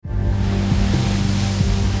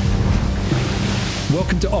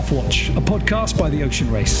Welcome to Offwatch, a podcast by The Ocean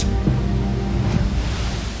Race.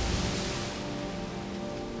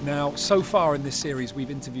 Now, so far in this series, we've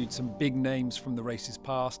interviewed some big names from the race's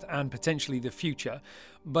past and potentially the future,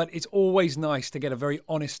 but it's always nice to get a very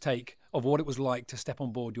honest take of what it was like to step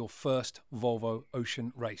on board your first Volvo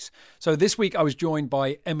Ocean race. So this week I was joined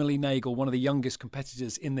by Emily Nagle, one of the youngest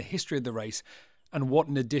competitors in the history of the race, and what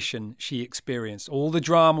an addition she experienced. All the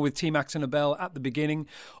drama with Team AkzoNobel at the beginning,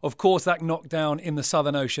 of course that knockdown in the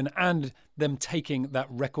Southern Ocean, and them taking that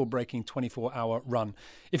record-breaking 24-hour run.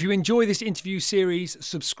 If you enjoy this interview series,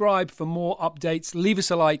 subscribe for more updates, leave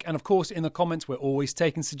us a like, and of course in the comments we're always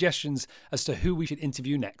taking suggestions as to who we should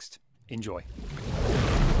interview next. Enjoy.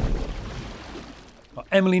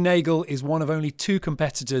 Emily Nagle is one of only two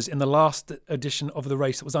competitors in the last edition of the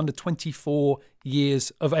race that was under 24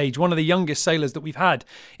 years of age, one of the youngest sailors that we've had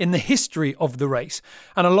in the history of the race.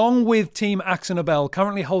 And along with Team AkzoNobel,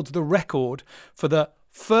 currently holds the record for the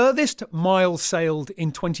furthest mile sailed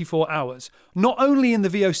in 24 hours, not only in the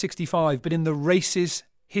VO65, but in the race's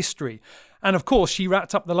history. And of course, she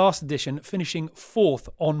wrapped up the last edition, finishing fourth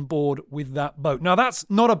on board with that boat. Now, that's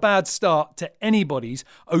not a bad start to anybody's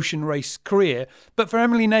ocean race career. But for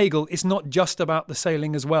Emily Nagle, it's not just about the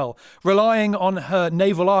sailing as well. Relying on her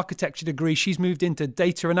naval architecture degree, she's moved into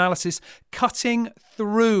data analysis, cutting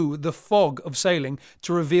through the fog of sailing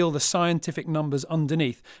to reveal the scientific numbers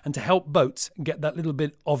underneath and to help boats get that little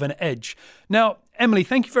bit of an edge. Now, Emily,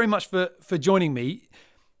 thank you very much for joining me.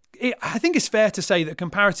 I think it's fair to say that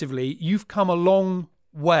comparatively, you've come a long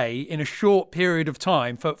way in a short period of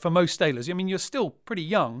time for most sailors. I mean, you're still pretty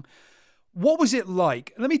young. What was it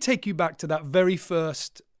like? Let me take you back to that very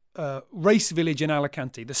first race village in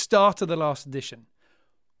Alicante, the start of the last edition.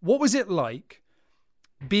 What was it like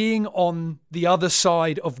being on the other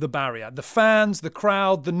side of the barrier? The fans, the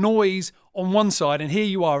crowd, the noise on one side, and here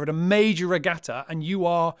you are at a major regatta and you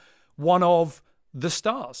are one of the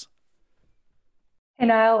stars. Hey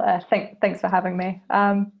Niall, thanks for having me.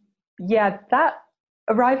 That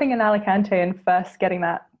arriving in Alicante and first getting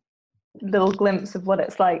that little glimpse of what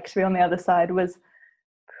it's like to be on the other side was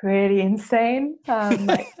pretty insane,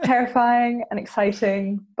 terrifying and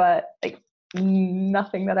exciting, but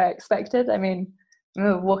nothing that I expected. I mean, I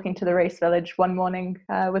remember walking to the race village one morning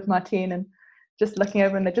with Martine and just looking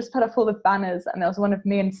over, and they just put up all the banners, and there was one of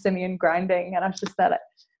me and Simeon grinding, and I was just there like,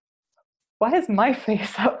 why is my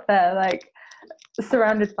face up there?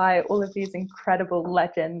 Surrounded by all of these incredible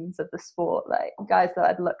legends of the sport, like guys that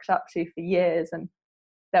I'd looked up to for years, and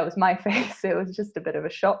that was my face. It was just a bit of a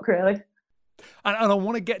shock, really. And I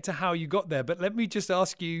want to get to how you got there, but let me just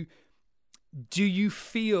ask you, do you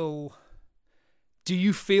feel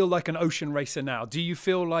like an ocean racer now? Do you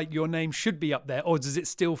feel like your name should be up there, or does it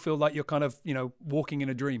still feel like you're kind of, walking in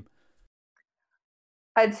a dream?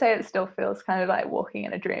 I'd say it still feels kind of like walking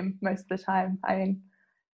in a dream most of the time. I mean,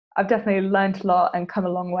 I've definitely learned a lot and come a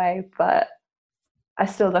long way, but I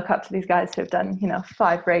still look up to these guys who have done,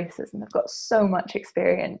 5 races and they've got so much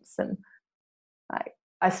experience. And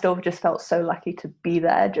I still just felt so lucky to be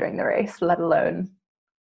there during the race, let alone,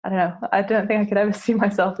 I don't know, I don't think I could ever see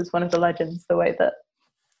myself as one of the legends the way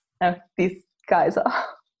that these guys are.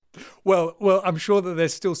 Well, I'm sure that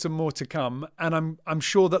there's still some more to come, and I'm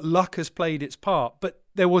sure that luck has played its part, but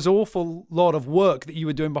there was an awful lot of work that you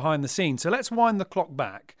were doing behind the scenes. So let's wind the clock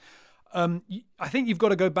back. I think you've got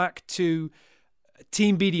to go back to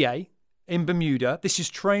Team BDA in Bermuda. This is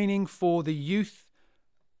training for the Youth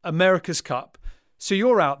America's Cup. So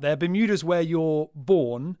you're out there. Bermuda's where you're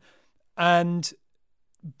born, and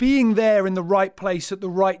being there in the right place at the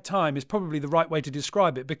right time is probably the right way to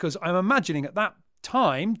describe it, because I'm imagining at that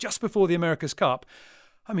time, just before the America's Cup,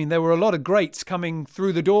 I mean, there were a lot of greats coming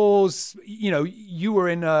through the doors. You were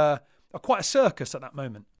in quite a circus at that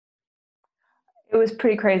moment. It was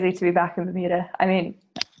pretty crazy to be back in Bermuda. I mean,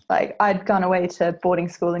 I'd gone away to boarding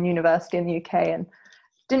school and university in the UK and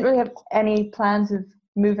didn't really have any plans of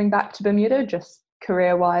moving back to Bermuda, just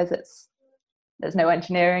career-wise. There's no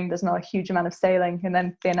engineering, there's not a huge amount of sailing. And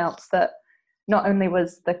then they announced that not only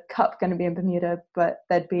was the Cup going to be in Bermuda, but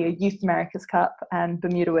there'd be a Youth America's Cup and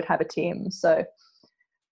Bermuda would have a team. So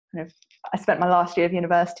I spent my last year of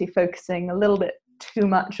university focusing a little bit too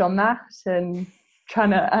much on that and trying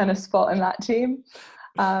to earn a spot in that team.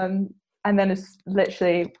 And then it's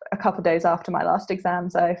literally a couple of days after my last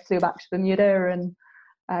exams, I flew back to Bermuda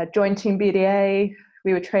and joined Team BDA.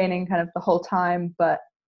 We were training kind of the whole time, but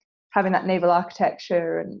having that naval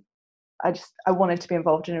architecture, and I wanted to be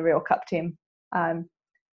involved in a real Cup team.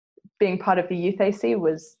 Being part of the Youth AC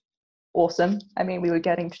was awesome. I mean, we were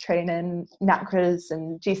getting to train in NACRAs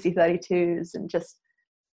and GC32s and just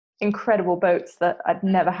incredible boats that I'd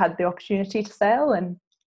never had the opportunity to sail, and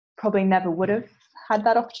probably never would have had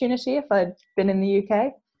that opportunity if I'd been in the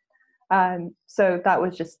UK. So that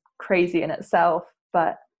was just crazy in itself.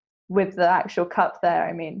 But with the actual cup there,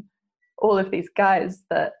 I mean, all of these guys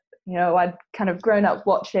that, you know, I'd kind of grown up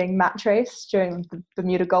watching match race during the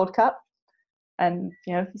Bermuda Gold Cup and,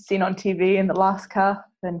 you know, seen on TV in the last cup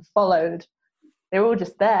and followed, they were all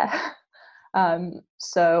just there.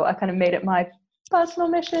 So I kind of made it my personal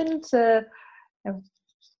mission to, you know,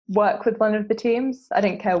 work with one of the teams. I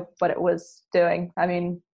didn't care what it was doing. I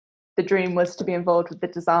mean, the dream was to be involved with the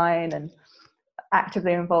design and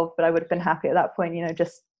actively involved, but I would have been happy at that point, you know,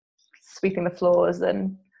 just sweeping the floors.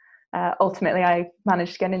 And ultimately I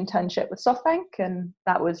managed to get an internship with SoftBank, and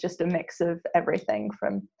that was just a mix of everything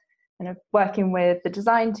from, you know, working with the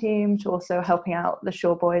design team to also helping out the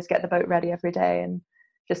shore boys get the boat ready every day, and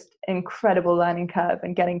just incredible learning curve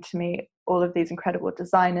and getting to meet all of these incredible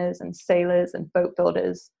designers and sailors and boat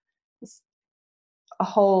builders. It's a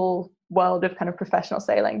whole world of kind of professional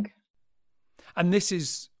sailing. And this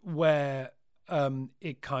is where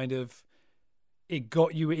it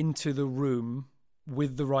got you into the room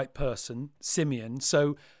with the right person, Simeon.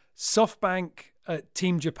 So SoftBank,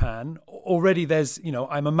 Team Japan, already there's, you know,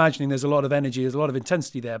 I'm imagining there's a lot of energy, there's a lot of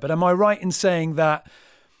intensity there. But am I right in saying that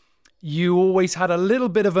you always had a little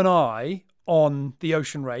bit of an eye on the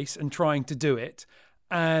ocean race and trying to do it,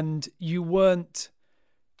 and you weren't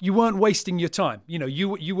wasting your time? You know,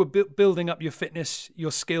 you were building up your fitness,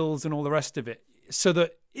 your skills, and all the rest of it, so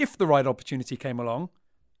that if the right opportunity came along,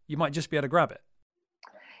 you might just be able to grab it.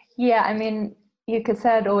 Yeah, I mean, you could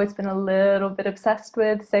say I'd always been a little bit obsessed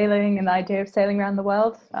with sailing and the idea of sailing around the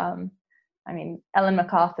world. I mean, Ellen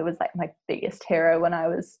MacArthur was like my biggest hero when I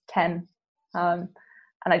was 10.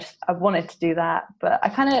 And I wanted to do that, but I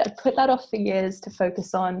kind of put that off for years to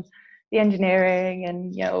focus on the engineering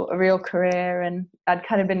and, you know, a real career. And I'd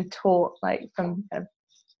kind of been taught, like, from kind of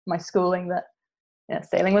my schooling that, you know,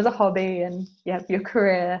 sailing was a hobby and you have your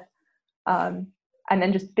career. And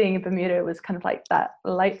then just being in Bermuda was kind of like that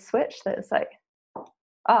light switch that it's like,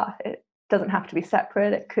 it doesn't have to be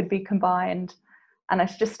separate, it could be combined. And I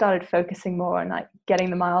just started focusing more on like getting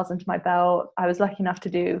the miles into my belt. I was lucky enough to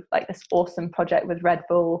do like this awesome project with Red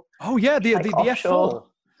Bull. Oh yeah, the F4.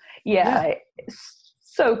 Yeah, yeah. It's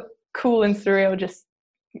so cool and surreal, just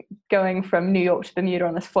going from New York to Bermuda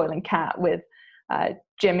on this foiling cat with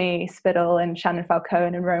Jimmy Spittle and Shannon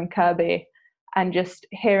Falcone and Rome Kirby, and just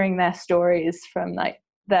hearing their stories from like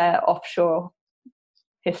their offshore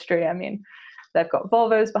history. I mean, they've got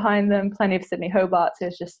Volvos behind them, plenty of Sydney Hobarts.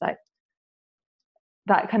 It's just like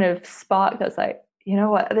that kind of spark that's like, you know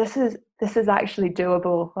what, this is actually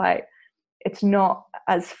doable. Like, it's not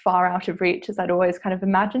as far out of reach as I'd always kind of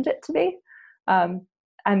imagined it to be.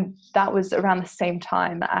 And that was around the same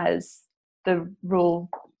time as the rule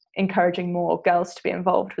encouraging more girls to be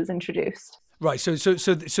involved was introduced. Right. So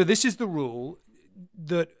this is the rule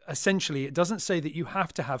that essentially it doesn't say that you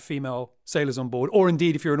have to have female sailors on board, or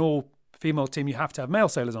indeed if you're an all-female team, you have to have male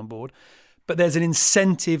sailors on board. But there's an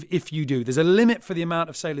incentive if you do. There's a limit for the amount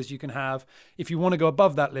of sailors you can have. If you want to go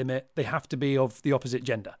above that limit, they have to be of the opposite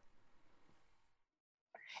gender.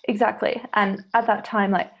 Exactly. And at that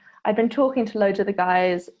time, like, I'd been talking to loads of the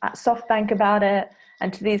guys at SoftBank about it,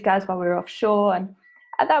 and to these guys while we were offshore. And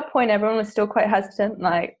at that point, everyone was still quite hesitant.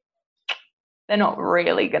 Like, they're not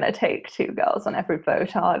really going to take 2 girls on every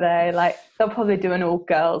boat, are they? Like, they'll probably do an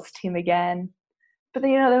all-girls team again. But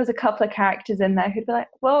then, you know, there was a couple of characters in there who'd be like,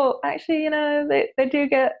 well, actually, you know, they do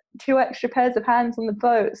get 2 extra pairs of hands on the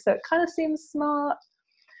boat, so it kind of seems smart.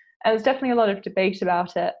 And there was definitely a lot of debate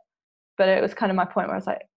about it, but it was kind of my point where I was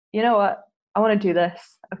like, you know what, I want to do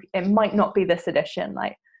this. It might not be this edition.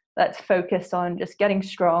 Like, let's focus on just getting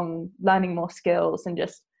strong, learning more skills, and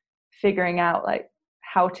just figuring out like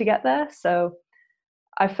how to get there. So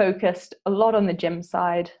I focused a lot on the gym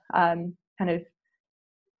side, kind of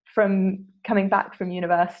from coming back from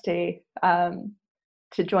university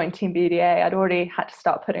to join Team BDA. I'd already had to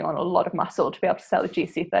start putting on a lot of muscle to be able to sell the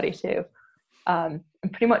GC32. And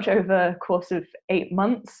pretty much over a course of 8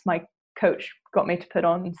 months, my coach got me to put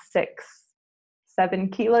on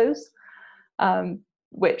 6-7 kilos,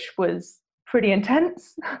 which was pretty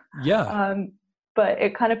intense. Yeah. But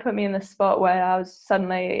it kind of put me in the spot where I was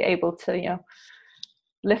suddenly able to, you know,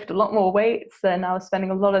 lift a lot more weights, and I was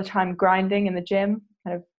spending a lot of time grinding in the gym.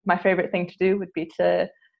 Kind of my favorite thing to do would be to,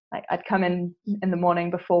 like, I'd come in the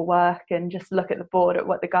morning before work and just look at the board at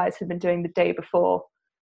what the guys had been doing the day before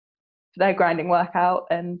for their grinding workout,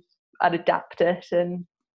 and I'd adapt it and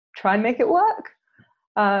try and make it work.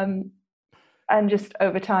 And just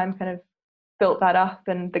over time kind of built that up,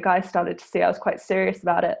 and the guys started to see I was quite serious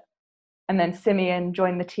about it. And then Simeon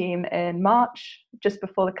joined the team in March, just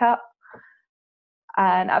before the Cup.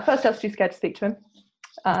 And at first I was too scared to speak to him.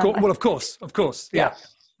 Of course. Yeah.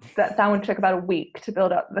 That one took about a week to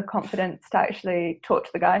build up the confidence to actually talk to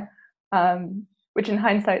the guy, which in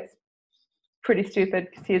hindsight's pretty stupid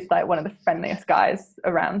because he's like one of the friendliest guys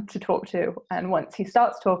around to talk to. And once he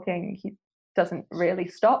starts talking, he doesn't really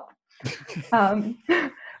stop,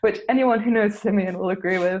 which anyone who knows Simeon will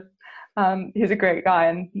agree with. He's a great guy,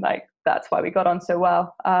 and like that's why we got on so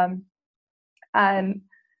well. And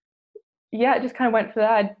yeah, it just kind of went for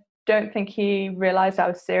that. I don't think he realized I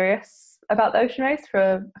was serious about the ocean race for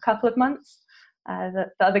a couple of months. The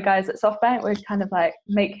other guys at SoftBank would kind of like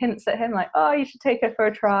make hints at him like, oh, you should take her for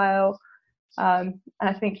a trial. And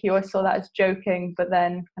I think he always saw that as joking, but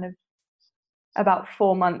then kind of about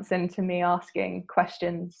 4 months into me asking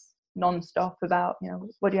questions nonstop about,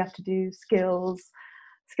 what do you have to do, skills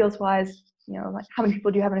wise, like how many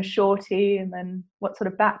people do you have in a shorty, and then what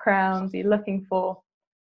sort of backgrounds are you looking for?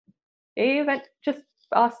 He just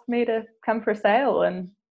asked me to come for a sail, and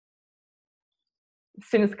as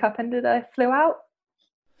soon as the Cup ended, I flew out.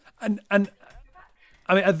 And I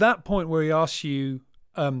mean, at that point where he asked you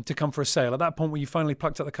to come for a sail, at that point where you finally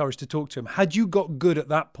plucked up the courage to talk to him, had you got good at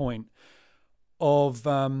that point of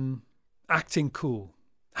acting cool?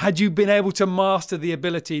 Had you been able to master the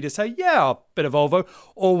ability to say, yeah, a bit of Volvo,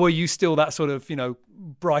 or were you still that sort of,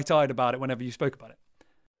 bright-eyed about it whenever you spoke about it?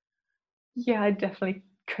 Yeah, I definitely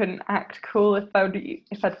couldn't act cool if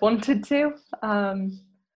I'd wanted to. I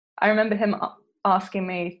remember him asking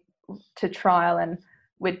me to trial, and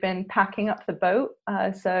we'd been packing up the boat.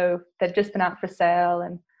 So they'd just been out for sail,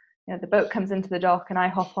 and the boat comes into the dock, and I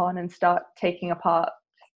hop on and start taking apart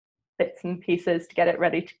bits and pieces to get it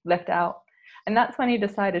ready to lift out. And that's when he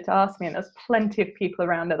decided to ask me, and there was plenty of people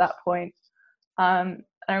around at that point. I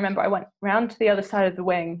remember I went round to the other side of the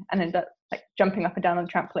wing and ended up like jumping up and down on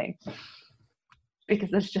the trampoline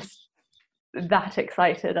because I was just that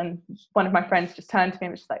excited. And one of my friends just turned to me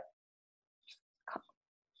and was just like,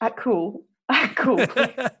 act cool,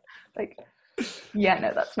 please. Like, yeah,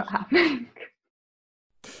 no, that's not happening.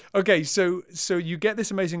 Okay, so you get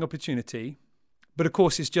this amazing opportunity, but of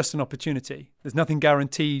course it's just an opportunity. There's nothing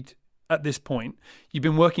guaranteed at this point. You've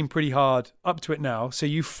been working pretty hard up to it now. So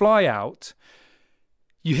you fly out,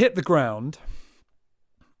 you hit the ground.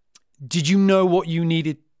 Did you know what you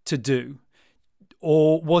needed to do?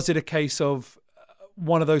 Or was it a case of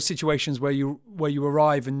one of those situations where you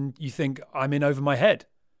arrive and you think, I'm in over my head?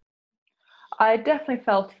 I definitely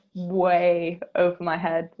felt way over my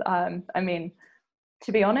head. I mean,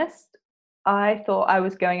 to be honest, I thought I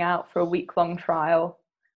was going out for a week-long trial.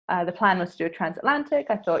 The plan was to do a transatlantic.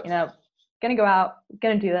 I thought, going to go out,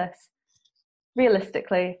 going to do this.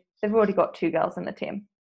 Realistically, they've already got 2 girls in the team.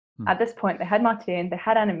 At this point, they had Martine, they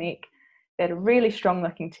had Annemiek, they had a really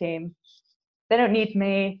strong-looking team. They don't need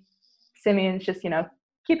me. Simeon's just,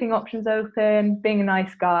 keeping options open, being a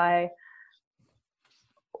nice guy.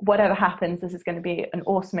 Whatever happens, this is going to be an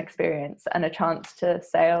awesome experience and a chance to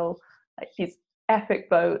sail like these epic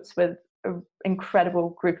boats with an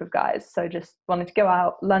incredible group of guys. So just wanted to go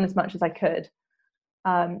out, learn as much as I could.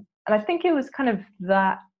 And I think it was kind of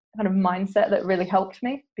that kind of mindset that really helped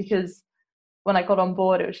me, because when I got on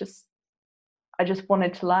board, it was just, I just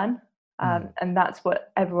wanted to learn. And that's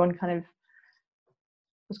what everyone kind of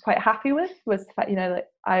was quite happy with, was the fact,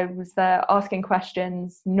 that I was there asking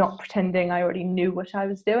questions, not pretending I already knew what I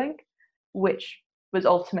was doing, which was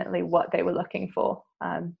ultimately what they were looking for.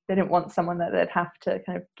 They didn't want someone that they'd have to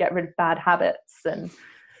kind of get rid of bad habits and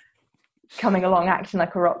coming along acting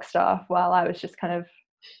like a rock star, while I was just kind of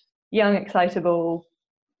young, excitable,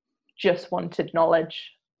 just wanted knowledge.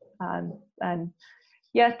 And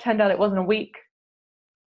yeah, it turned out it wasn't a week.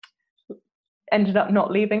 Ended up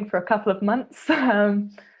not leaving for a couple of months.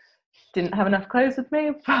 Didn't have enough clothes with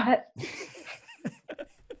me, but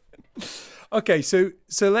okay, so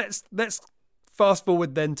let's fast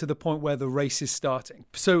forward then to the point where the race is starting.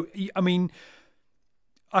 So I mean,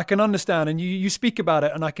 I can understand, and you speak about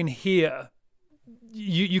it, and I can hear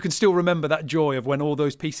you can still remember that joy of when all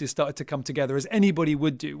those pieces started to come together, as anybody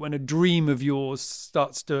would do when a dream of yours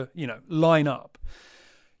starts to line up.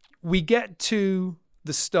 We get to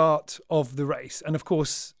the start of the race, and of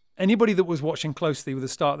course anybody that was watching closely with the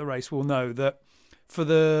start of the race will know that for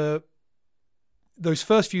those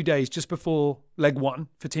first few days just before leg one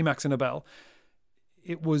for Team AkzoNobel,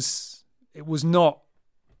 it was not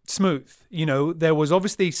smooth. There was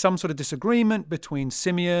obviously some sort of disagreement between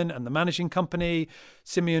Simeon and the managing company.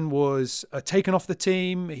 Simeon was taken off the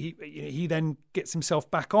team. He then gets himself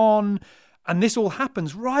back on. And this all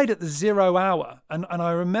happens right at the 0 hour. And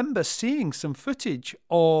I remember seeing some footage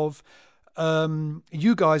of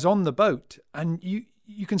you guys on the boat, and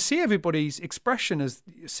you can see everybody's expression as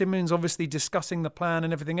Simeon's obviously discussing the plan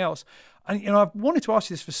and everything else. And I've wanted to ask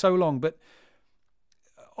you this for so long, but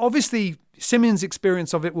obviously Simeon's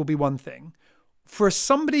experience of it will be one thing. For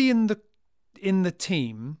somebody in the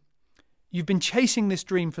team, you've been chasing this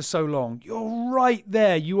dream for so long. You're right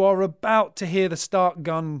there. You are about to hear the start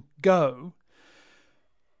gun go.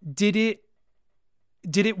 Did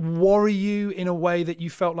it worry you in a way that you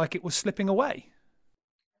felt like it was slipping away?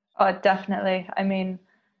 Oh, definitely. I mean,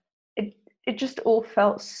 it just all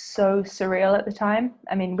felt so surreal at the time.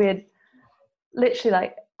 I mean, we had literally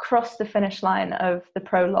like crossed the finish line of the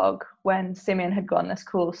prologue when Simeon had gotten this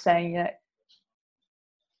call saying,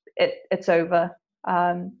 it's over.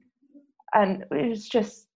 And it was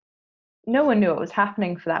just, no one knew what was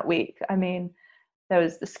happening for that week. I mean, there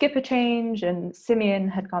was the skipper change, and Simeon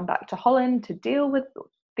had gone back to Holland to deal with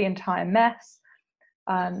the entire mess.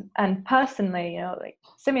 And personally, like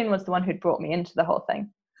Simeon was the one who'd brought me into the whole thing.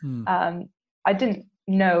 I didn't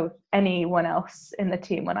know anyone else in the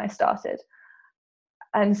team when I started.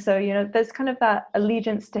 And so, there's kind of that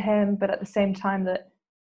allegiance to him, but at the same time that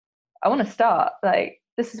I want to start. Like,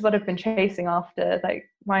 this is what I've been chasing after, like,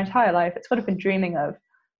 my entire life. It's what I've been dreaming of.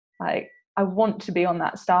 Like, I want to be on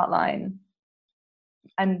that start line.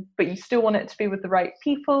 But you still want it to be with the right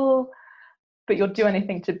people, but you'll do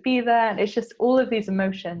anything to be there. And it's just all of these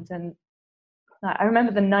emotions. And I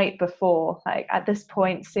remember the night before, like at this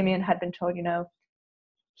point, Simeon had been told,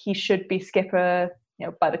 he should be skipper,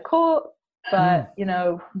 by the court, but,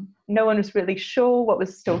 no one was really sure what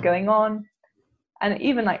was still going on. And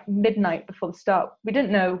even like midnight before the start, we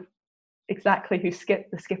didn't know exactly who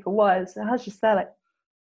the skipper was. And I was just there like,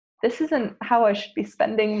 this isn't how I should be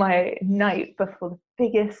spending my night before the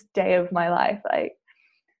biggest day of my life. Like,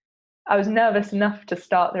 I was nervous enough to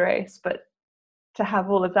start the race, but to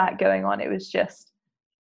have all of that going on, it was just,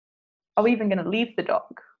 are we even going to leave the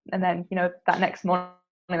dock? And then, that next morning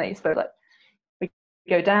that you spoke, like, we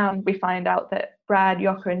go down, we find out that Brad,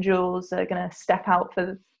 Yoka, and Jules are going to step out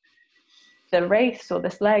for the race or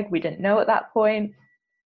this leg. We didn't know at that point.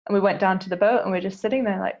 And we went down to the boat and we're just sitting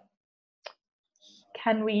there like,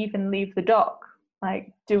 can we even leave the dock?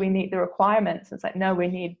 Like, do we meet the requirements? It's like, no, we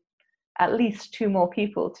need at least 2 more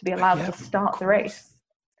people to be allowed to start the race.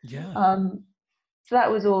 Yeah. So that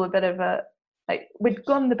was all a bit of a, like, we'd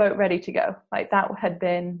gotten the boat ready to go. Like, that had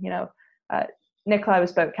been, Nikolai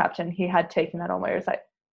was boat captain. He had taken that on where it's like,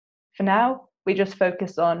 for now, we just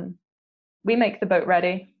focus on, we make the boat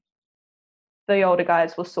ready. The older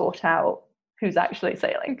guys will sort out who's actually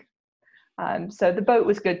sailing. So the boat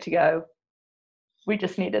was good to go. We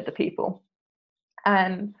just needed the people.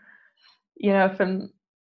 And, from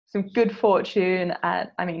some good fortune,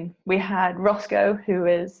 we had Roscoe, who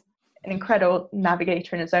is an incredible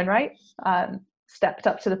navigator in his own right, stepped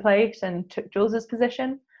up to the plate and took Jules's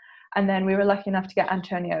position. And then we were lucky enough to get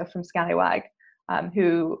Antonio from Scallywag,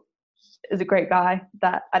 who is a great guy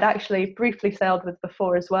that I'd actually briefly sailed with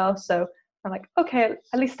before as well. So I'm like, okay,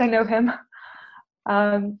 at least I know him.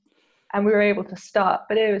 And we were able to start,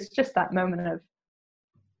 but it was just that moment of,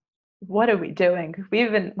 what are we doing? We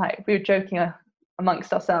were joking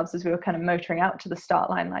amongst ourselves as we were kind of motoring out to the start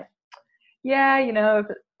line, like, yeah,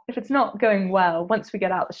 if it's not going well, once we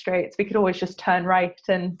get out the Straits, we could always just turn right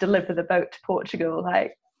and deliver the boat to Portugal.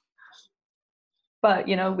 Like, but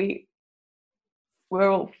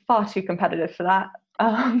we're all far too competitive for that.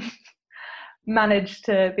 Managed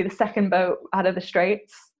to be the second boat out of the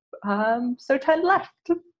Straits, so turned left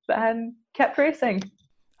and kept racing.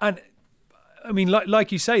 And I mean,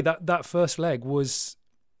 like you say, that first leg was,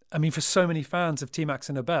 I mean, for so many fans of Team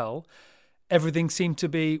Axel Nobel, everything seemed to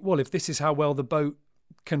be, well, if this is how well the boat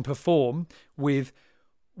can perform with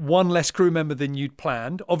one less crew member than you'd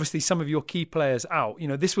planned, obviously some of your key players out,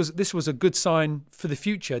 this was a good sign for the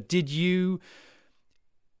future. Did you,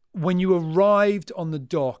 when you arrived on the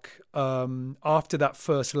dock after that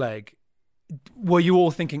first leg, were you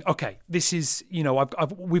all thinking, okay, this is,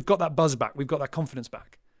 we've got that buzz back, we've got that confidence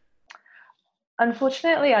back?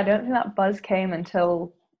 Unfortunately, I don't think that buzz came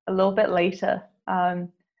until a little bit later.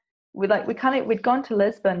 We'd gone to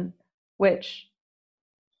Lisbon, which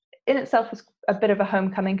in itself was a bit of a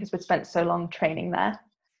homecoming because we'd spent so long training there.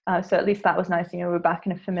 So at least that was nice. We were back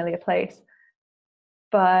in a familiar place.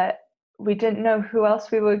 But we didn't know who else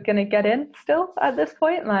we were going to get in still at this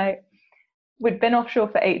point. Like, we'd been offshore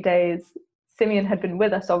for 8 days. Simeon had been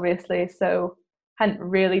with us, obviously, so hadn't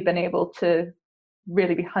really been able to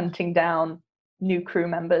really be hunting down new crew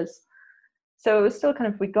members. So it was still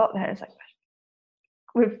kind of, we got there, it's like,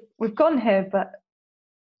 we've gone here, but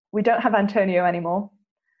we don't have Antonio anymore.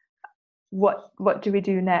 what do we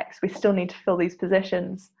do next? We still need to fill these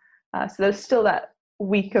positions. So there's still that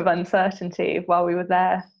week of uncertainty while we were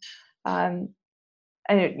there.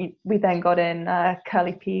 We then got in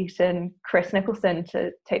Curly Pete and Chris Nicholson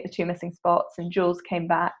to take the 2 missing spots, and Jules came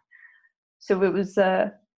back. So it was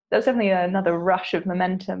there was definitely another rush of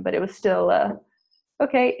momentum, but it was still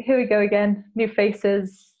okay. Here we go again, new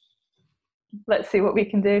faces. Let's see what we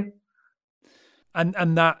can do.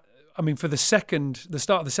 And that, I mean, for the start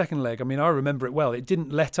of the second leg, I mean, I remember it well. It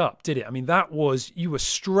didn't let up, did it? I mean, you were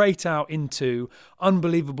straight out into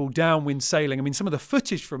unbelievable downwind sailing. I mean, some of the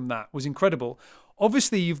footage from that was incredible.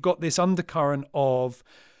 Obviously, you've got this undercurrent of,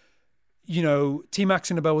 Team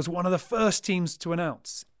Axonobel was one of the first teams to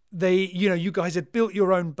announce. You guys had built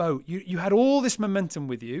your own boat. You had all this momentum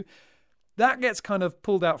with you. That gets kind of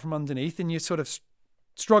pulled out from underneath, and you're sort of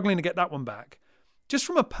struggling to get that one back. Just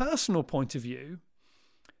from a personal point of view,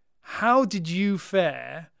 how did you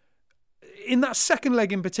fare in that second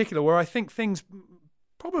leg in particular, where I think things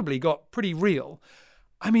probably got pretty real?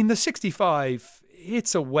 I mean, the 65,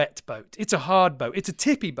 it's a wet boat. It's a hard boat. It's a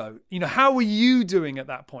tippy boat. How were you doing at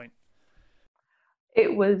that point?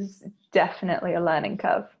 It was definitely a learning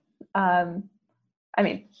curve. I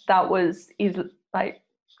mean, that was easily like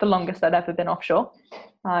the longest I'd ever been offshore.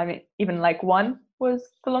 I mean, even leg 1 was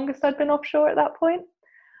the longest I'd been offshore at that point.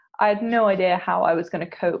 I had no idea how I was going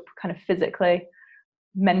to cope kind of physically,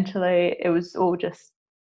 mentally. It was all just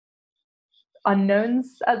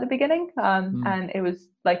unknowns at the beginning. And it was,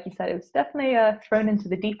 like you said, it was definitely thrown into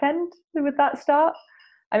the deep end with that start.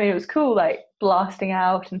 I mean, it was cool, like blasting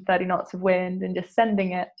out and 30 knots of wind and just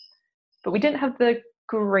sending it. But we didn't have the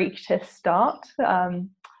greatest start.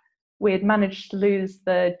 We had managed to lose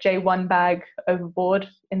the J1 bag overboard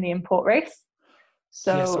in the import race.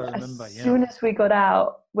 So yes, I remember, as soon as we got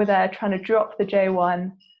out, we're there trying to drop the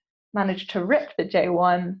J1, managed to rip the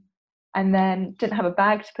J1, and then didn't have a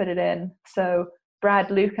bag to put it in. So Brad,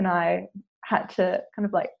 Luke, and I had to kind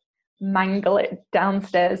of like mangle it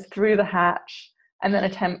downstairs through the hatch and then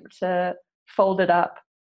attempt to fold it up.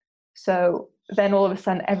 So then all of a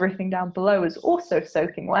sudden, everything down below is also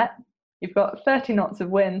soaking wet. You've got 30 knots of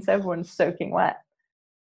wind, so everyone's soaking wet.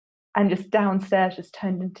 And just downstairs just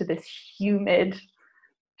turned into this humid,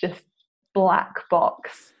 just black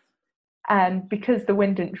box. And because the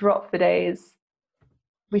wind didn't drop for days,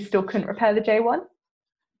 we still couldn't repair the J1.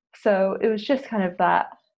 So it was just kind of that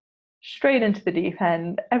straight into the deep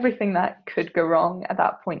end. Everything that could go wrong at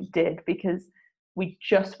that point did, because we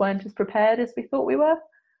just weren't as prepared as we thought we were.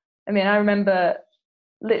 I mean, I remember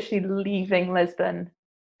literally leaving Lisbon,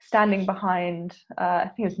 standing behind, I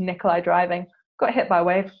think it was Nikolai driving, got hit by a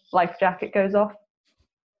wave, life jacket goes off.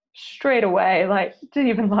 Straight away, like, didn't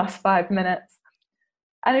even last 5 minutes.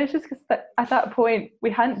 And it was just because at that point,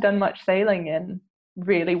 we hadn't done much sailing in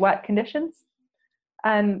really wet conditions.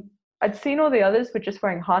 And I'd seen all the others were just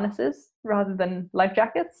wearing harnesses rather than life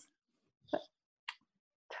jackets. But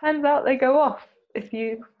turns out they go off if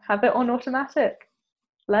you have it on automatic.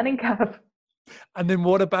 Learning curve. And then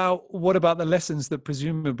what about the lessons that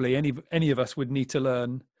presumably any of us would need to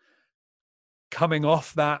learn coming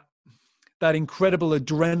off that incredible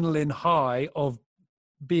adrenaline high of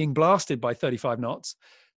being blasted by 35 knots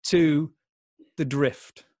to the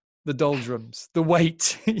drift, the doldrums, the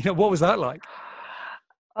weight? What was that like?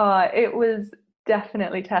 It was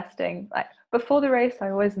definitely testing. Like before the race,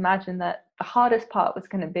 I always imagined that the hardest part was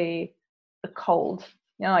going to be the cold.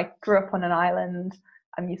 I grew up on an island.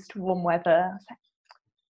 I'm used to warm weather.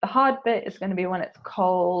 The hard bit is going to be when it's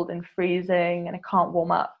cold and freezing and it can't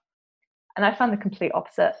warm up. And I found the complete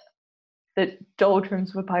opposite. The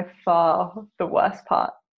doldrums were by far the worst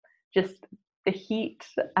part. Just the heat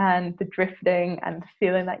and the drifting and the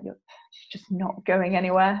feeling that you're just not going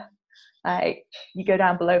anywhere. Like you go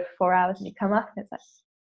down below for 4 hours and you come up and it's like,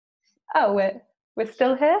 oh, we're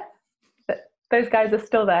still here? But those guys are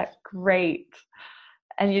still there. Great.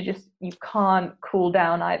 And you can't cool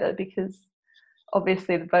down either, because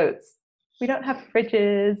obviously the boats, we don't have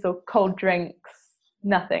fridges or cold drinks,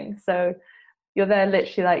 nothing. So you're there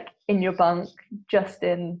literally like in your bunk, just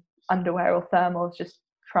in underwear or thermals, just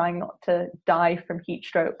trying not to die from heat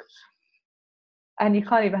stroke. And you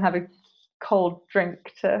can't even have a cold drink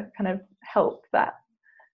to kind of help that.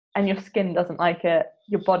 And your skin doesn't like it.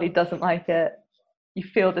 Your body doesn't like it. You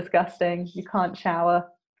feel disgusting. You can't shower.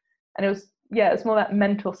 And it was more that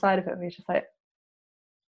mental side of it. We're just like,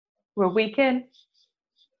 we're a week in.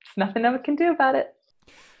 There's nothing that we can do about it.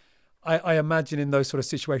 I imagine in those sort of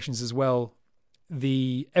situations as well,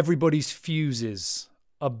 everybody's fuses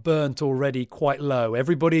are burnt already quite low.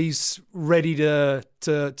 Everybody's ready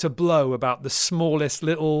to blow about the smallest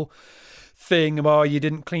little thing of, oh, you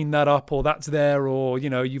didn't clean that up, or that's there, or, you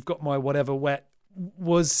know, you've got my whatever wet,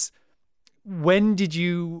 was when did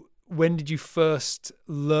you first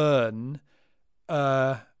learn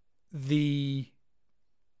the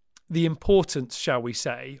importance, shall we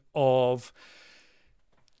say, of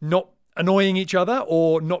not annoying each other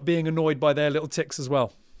or not being annoyed by their little ticks as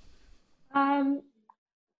well?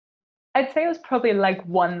 I'd say it was probably leg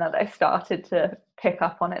one that I started to pick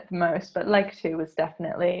up on it the most, but leg two was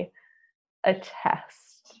definitely a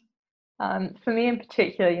test. For me in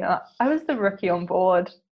particular, you know, I was the rookie on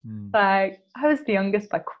board. Like, I was the youngest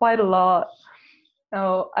by quite a lot.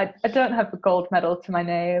 No, I don't have a gold medal to my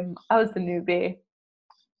name. I was the newbie.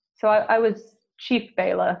 So I was chief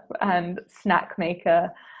baler and snack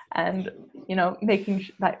maker, and, you know, making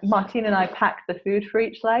like Martine and I packed the food for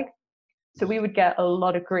each leg. So we would get a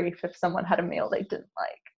lot of grief if someone had a meal they didn't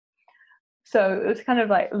like. So it was kind of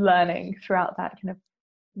like learning throughout that kind of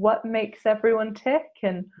what makes everyone tick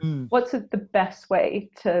and what's the best way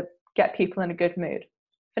to get people in a good mood.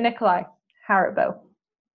 For Nikolai, Haribo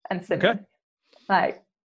and Simeon. Okay. Like,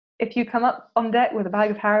 if you come up on deck with a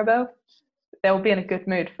bag of Haribo, they'll be in a good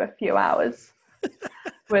mood for a few hours.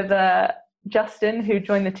 With Justin, who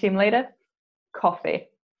joined the team later, coffee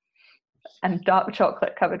and dark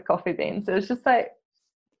chocolate covered coffee beans. It was just like,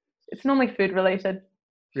 it's normally food related.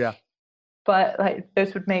 Yeah. But like,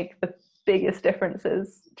 those would make the biggest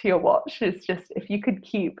differences to your watch. It's just, if you could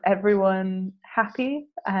keep everyone happy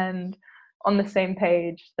and on the same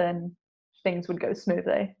page, then things would go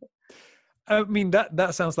smoothly. I mean,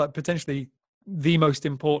 that sounds like potentially the most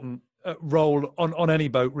important role on any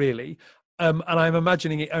boat, really. And I'm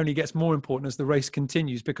imagining it only gets more important as the race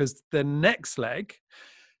continues, because the next leg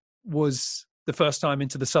was the first time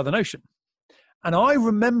into the Southern Ocean. And I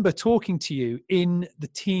remember talking to you in the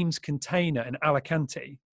team's container in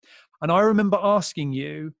Alicante. And I remember asking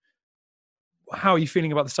you, how are you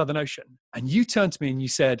feeling about the Southern Ocean? And you turned to me and you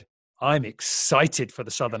said, I'm excited for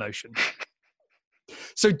the Southern Ocean.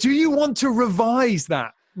 So do you want to revise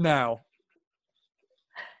that now?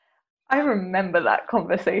 I remember that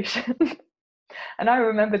conversation. And I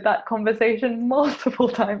remembered that conversation multiple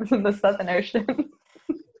times in the Southern Ocean.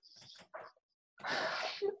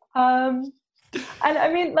 And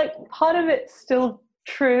I mean, like, part of it's still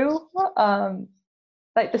true.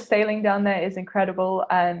 Like, the sailing down there is incredible.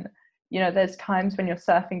 And, you know, there's times when you're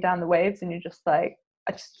surfing down the waves and you're just like,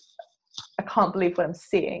 I can't believe what I'm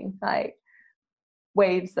seeing. Like,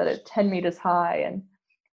 waves that are 10 meters high, and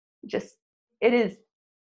just, it is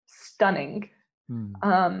stunning.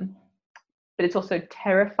 But it's also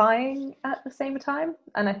terrifying at the same time.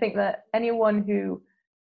 And I think that anyone who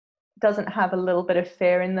doesn't have a little bit of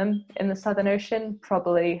fear in them in the Southern Ocean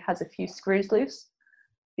probably has a few screws loose,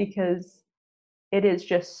 because it is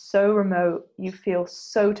just so remote. You feel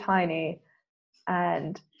so tiny,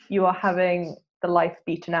 and you are having the life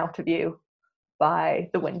beaten out of you by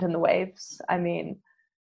the wind and the waves. I mean,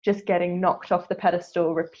 just getting knocked off the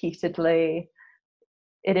pedestal repeatedly.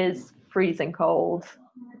 It is freezing cold.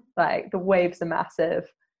 Like, the waves are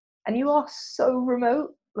massive, and you are so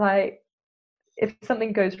remote. Like, if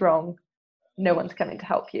something goes wrong, no one's coming to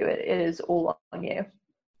help you. It is all on you.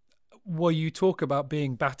 Well, you talk about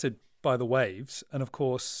being battered by the waves, and of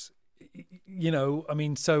course, you know, I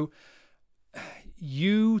mean, so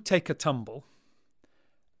you take a tumble,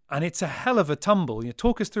 and it's a hell of a tumble. You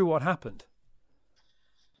talk us through what happened.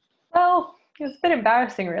 Well, it was a bit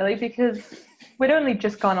embarrassing, really, because we'd only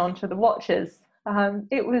just gone on to the watches.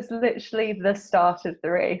 It was literally the start of the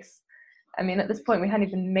race. I mean, at this point, we hadn't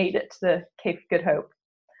even made it to the Cape of Good Hope.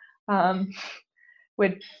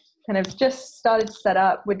 We'd kind of just started to set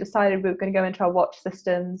up. We decided we were going to go into our watch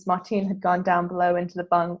systems. Martine had gone down below into the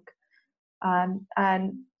bunk.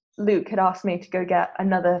 And Luke had asked me to go get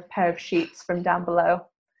another pair of sheets from down below.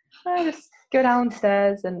 I just go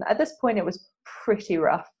downstairs, and at this point, it was pretty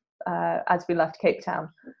rough as we left Cape Town.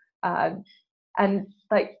 And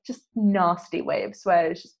like, just nasty waves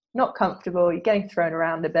where it's just not comfortable. You're getting thrown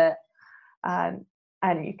around a bit, and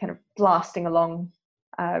you're kind of blasting along,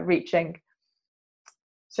 reaching.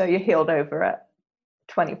 So you're heeled over at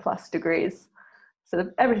 20 plus degrees. So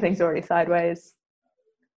everything's already sideways.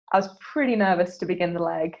 I was pretty nervous to begin the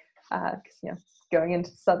leg, because, you know, going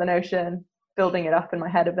into the Southern Ocean, building it up in my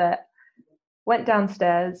head a bit. Went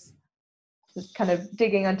downstairs, was kind of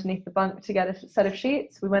digging underneath the bunk to get a set of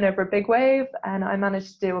sheets. We went over a big wave, and I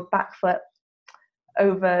managed to do a backflip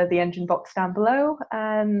over the engine box down below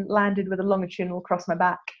and landed with a longitudinal across my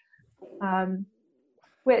back,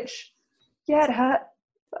 which, yeah, it hurt.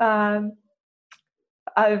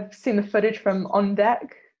 I've seen the footage from on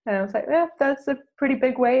deck, and I was like, yeah, that's a pretty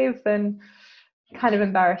big wave, and kind of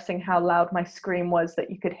embarrassing how loud my scream was that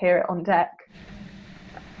you could hear it on deck.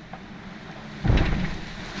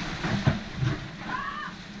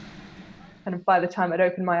 And by the time I'd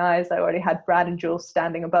opened my eyes, I already had Brad and Jules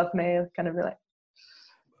standing above me, kind of like.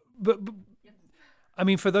 But I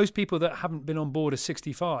mean, for those people that haven't been on board a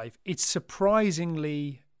 65, it's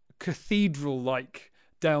surprisingly cathedral-like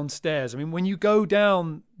downstairs. I mean, when you go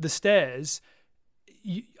down the stairs,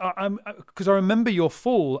 because I remember your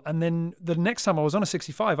fall, and then the next time I was on a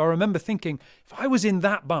 65, I remember thinking, if I was in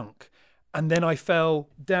that bunk and then I fell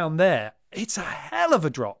down there, it's a hell of a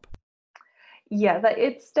drop. Yeah,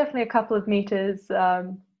 it's definitely a couple of meters.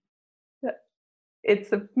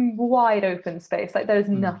 It's a wide open space. Like there's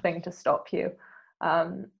nothing to stop you.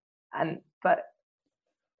 But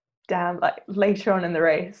damn, like later on in the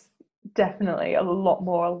race, definitely a lot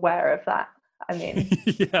more aware of that. I mean,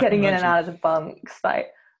 getting in and out of the bunks,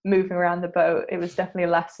 like moving around the boat, it was definitely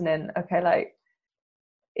a lesson in, okay, like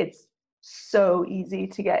it's so easy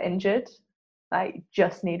to get injured. I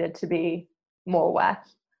just needed to be more aware.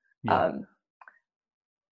 Yeah.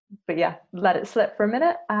 But yeah, let it slip for a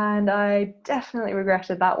minute. And I definitely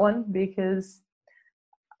regretted that one because,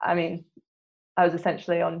 I mean, I was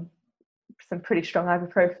essentially on some pretty strong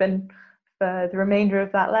ibuprofen for the remainder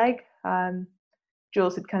of that leg.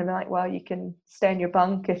 Jules had kind of been like, well, you can stay in your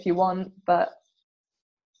bunk if you want, but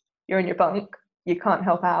you're in your bunk, you can't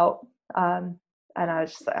help out. And I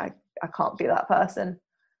was just like, I can't be that person.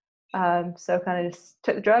 So kind of just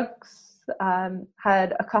took the drugs,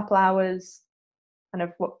 had a couple hours kind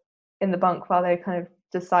of in the bunk while they kind of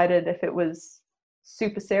decided if it was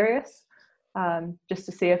super serious, just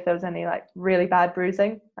to see if there was any like really bad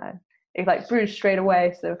bruising. It like bruised straight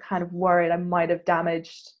away, so they were kind of worried I might have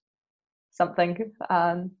damaged something.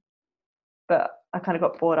 But I kind of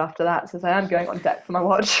got bored after that, so I am going on deck for my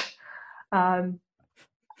watch. And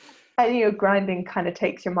grinding kind of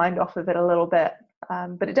takes your mind off of it a little bit,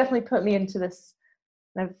 but it definitely put me into this.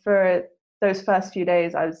 For those first few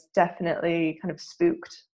days, I was definitely kind of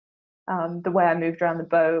spooked. The way I moved around the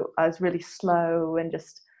boat, I was really slow and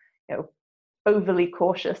just, overly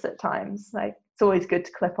cautious at times. Like it's always good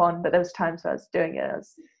to clip on, but there was times where I was doing it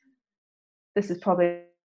this is probably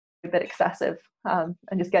a bit excessive, and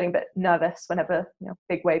just getting a bit nervous whenever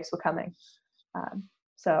big waves were coming.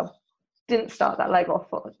 So didn't start that leg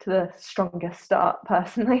off to the strongest start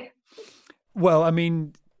personally. Well, I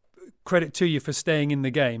mean, credit to you for staying in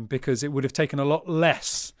the game, because it would have taken a lot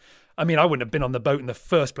less. I mean, I wouldn't have been on the boat in the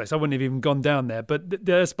first place. I wouldn't have even gone down there, but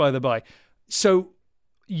that's by the by. So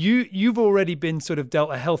you've already been sort of dealt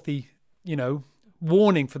a healthy,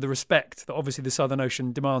 warning for the respect that obviously the Southern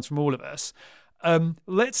Ocean demands from all of us.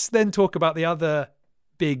 Let's then talk about the other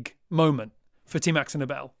big moment for Team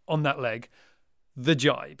AkzoNobel on that leg, the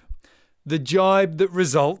jibe. The jibe that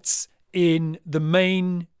results in the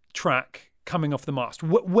main track coming off the mast.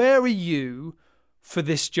 Where are you for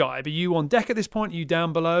this jibe? Are you on deck at this point? Are you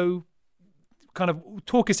down below? Kind of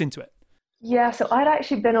talk us into it. Yeah, so I'd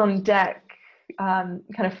actually been on deck kind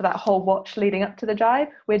of for that whole watch leading up to the jibe.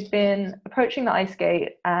 We'd been approaching the ice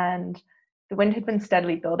gate and the wind had been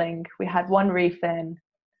steadily building. We had one reef in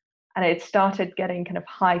and it started getting kind of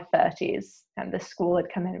high 30s, and the squall had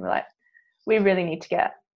come in and we're like, we really need to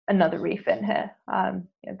get another reef in here.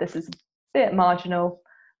 This is a bit marginal.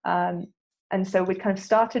 And so we kind of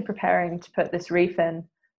started preparing to put this reef in,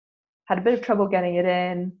 had a bit of trouble getting it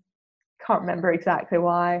in. Can't remember exactly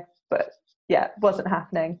why, but yeah, it wasn't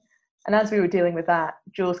happening. And as we were dealing with that,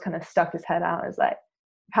 Jules kind of stuck his head out and was like,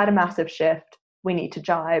 we've had a massive shift. We need to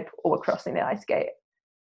jibe or we're crossing the ice gate.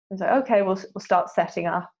 I was like, okay, we'll start setting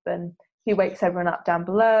up. And he wakes everyone up down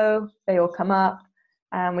below. They all come up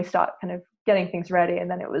and we start kind of getting things ready. And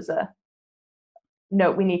then it was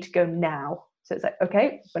no, we need to go now. So it's like,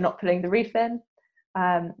 okay, we're not putting the reef in.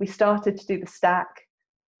 We started to do the stack,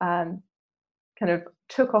 kind of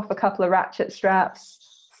took off a couple of ratchet straps,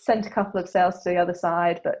 sent a couple of sails to the other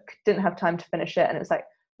side, but didn't have time to finish it. And it was like,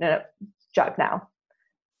 no, jibe now.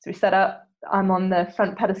 So we set up. I'm on the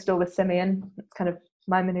front pedestal with Simeon. It's kind of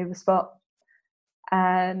my maneuver spot.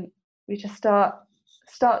 And we just start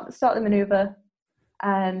the maneuver.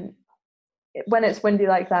 And when it's windy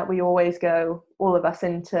like that, we always go, all of us,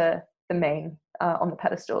 into the main on the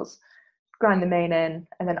pedestals, grind the main in,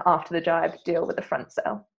 and then after the jibe, deal with the front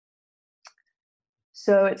sail.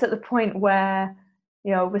 So it's at the point where,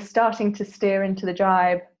 we're starting to steer into the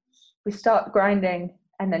jibe, we start grinding,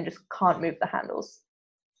 and then just can't move the handles.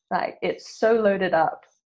 Like, it's so loaded up,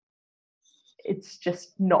 it's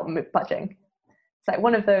just not budging. It's like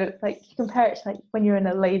one of those, like, you compare it to like when you're in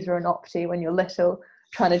a laser or an opti when you're little,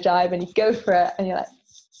 trying to jibe and you go for it and you're like,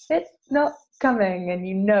 it's not coming, and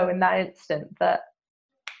you know in that instant that,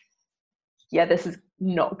 yeah, this is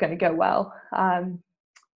not going to go well.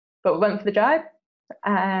 But we went for the jibe,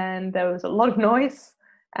 and there was a lot of noise,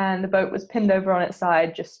 and the boat was pinned over on its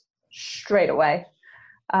side just straight away.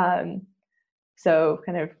 So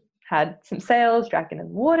kind of had some sails dragging in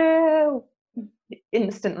the water.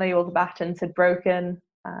 Instantly, all the battens had broken.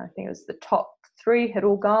 I think it was the top 3 had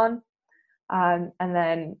all gone. And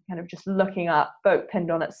then kind of just looking up, boat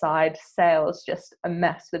pinned on its side, sails just a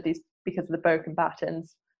mess with these because of the broken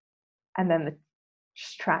battens. And then the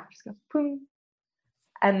track just goes boom.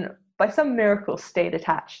 And by some miracle stayed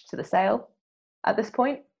attached to the sail at this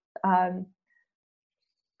point. And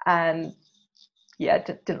yeah,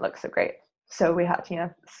 it didn't look so great. So we had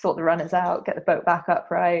to, sort the runners out, get the boat back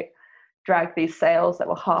upright, drag these sails that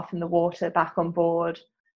were half in the water back on board.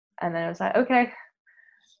 And then I was like, okay,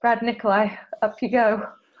 Brad Nicolai, up you go.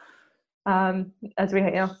 As we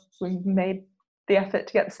made the effort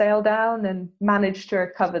to get the sail down and managed to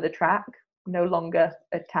recover the track, no longer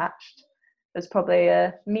attached. There's probably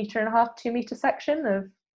a 1.5 meter, 2 meter section of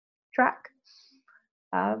track.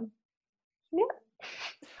 Yeah.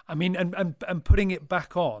 I mean, and putting it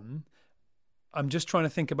back on, I'm just trying to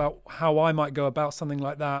think about how I might go about something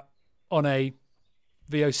like that on a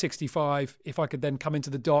VO65. If I could then come into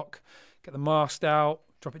the dock, get the mast out,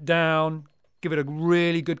 drop it down, give it a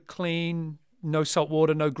really good clean, no salt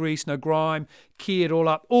water, no grease, no grime, key it all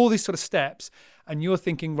up, all these sort of steps. And you're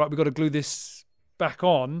thinking, right, we've got to glue this back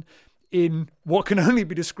on in what can only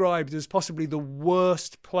be described as possibly the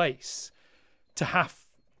worst place to have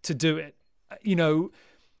to do it.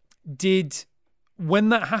 When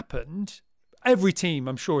that happened, every team,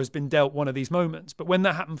 I'm sure, has been dealt one of these moments. But when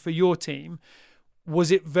that happened for your team,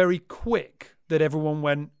 was it very quick that everyone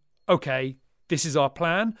went, okay, this is our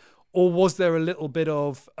plan? Or was there a little bit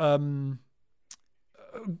of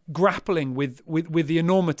grappling with the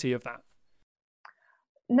enormity of that?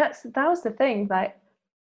 That was the thing. Like,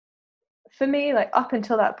 for me, like up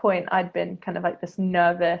until that point, I'd been kind of like this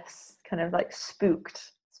nervous, kind of like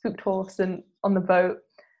spooked horse and on the boat.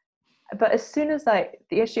 But as soon as like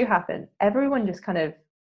the issue happened, everyone just kind of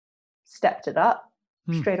stepped it up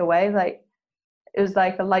straight away. Like, it was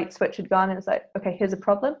like a light switch had gone, and it's like, okay, here's a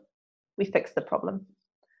problem. We fixed the problem.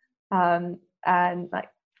 And like,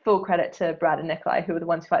 full credit to Brad and Nicolai, who were the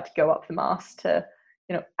ones who had to go up the mast to,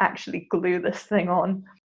 actually glue this thing on.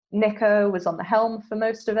 Nico was on the helm for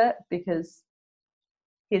most of it because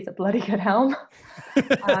he's a bloody good helm.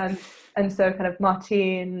 And so kind of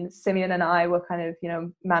Martine, Simeon and I were kind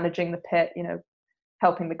of, managing the pit,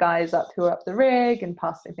 helping the guys up who were up the rig and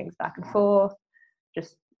passing things back and forth,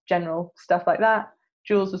 just general stuff like that.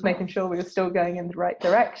 Jules was making sure we were still going in the right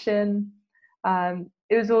direction.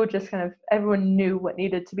 It was all just kind of, everyone knew what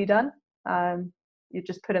needed to be done. You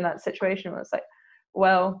just put in that situation where it's like,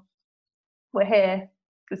 well, we're here.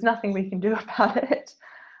 There's nothing we can do about it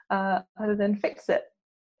other than fix it.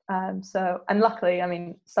 And luckily, I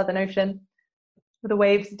mean, Southern Ocean, the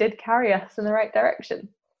waves did carry us in the right direction.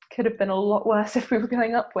 Could have been a lot worse if we were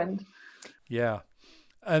going upwind. Yeah.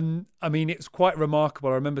 And I mean, it's quite remarkable.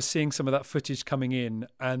 I remember seeing some of that footage coming in,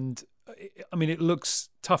 and I mean, it looks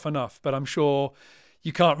tough enough, but I'm sure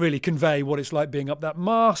you can't really convey what it's like being up that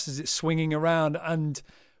mast as it's swinging around. And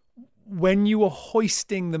when you were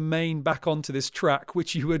hoisting the main back onto this track,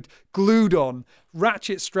 which you had glued on,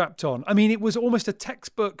 ratchet strapped on, I mean, it was almost a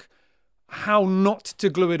textbook how not to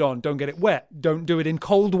glue it on. Don't get it wet. Don't do it in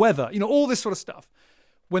cold weather. All this sort of stuff.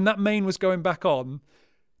 When that main was going back on,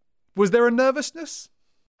 was there a nervousness?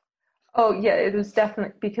 Oh, yeah, it was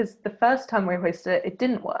definitely, because the first time we hoisted it, it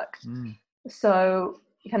didn't work. So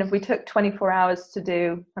kind of we took 24 hours to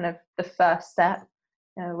do kind of the first set.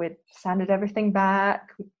 We'd sanded everything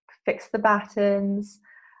back, we fixed the battens,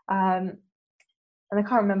 and I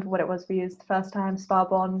can't remember what it was we used the first time. Spar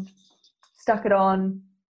bond, stuck it on,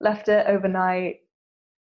 left it overnight.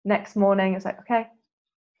 Next morning, it's like, okay,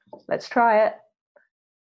 let's try it.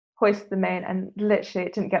 Hoist the main, and literally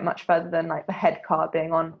it didn't get much further than like the head car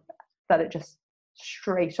being on, that it just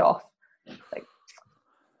straight off. Like,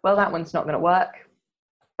 well, that one's not going to work.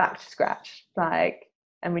 Back to scratch.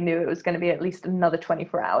 And we knew it was going to be at least another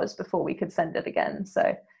 24 hours before we could send it again.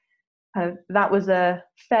 So that was a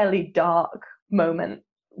fairly dark moment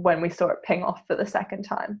when we saw it ping off for the second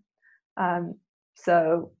time.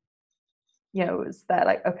 So, it was there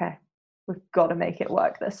like, okay, we've got to make it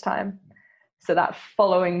work this time. So that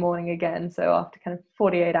following morning again, so after kind of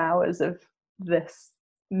 48 hours of this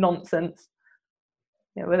nonsense,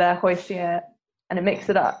 we're there hoisting it, and it makes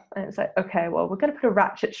it up. And it's like, okay, well, we're going to put a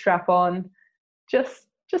ratchet strap on just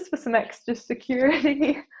for some extra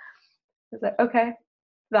security. It's like, okay,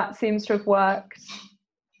 that seems to have worked.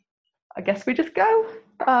 I guess we just go.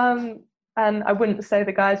 And I wouldn't say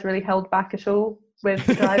the guys really held back at all with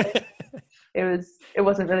the driving. It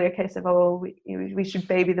wasn't really a case of, oh, we should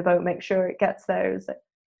baby the boat, make sure it gets there. It was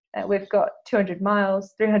like, we've got 200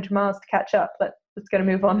 miles, 300 miles to catch up. Let's get to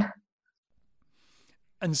move on.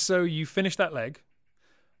 And so you finish that leg.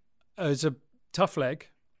 It's a tough leg.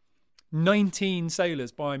 19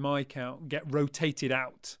 sailors, by my count, get rotated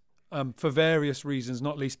out for various reasons,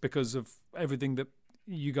 not least because of everything that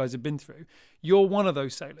you guys have been through. You're one of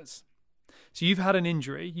those sailors. So you've had an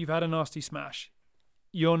injury, you've had a nasty smash.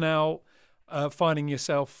 You're now finding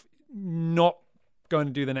yourself not going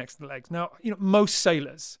to do the next legs. Now, most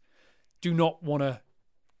sailors do not want to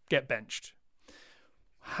get benched.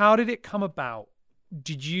 How did it come about?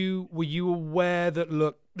 Were you aware that,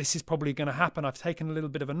 look, this is probably going to happen? I've taken a little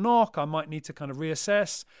bit of a knock. I might need to kind of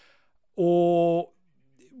reassess. Or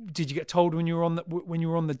did you get told when you were on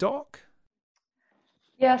the dock?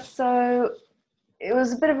 Yeah, so it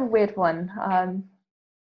was a bit of a weird one.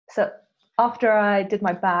 So after I did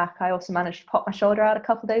my back, I also managed to pop my shoulder out a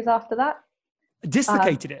couple of days after that.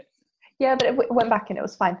 Dislocated it? Yeah, but it went back in. It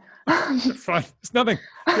was fine. Fine. It's nothing.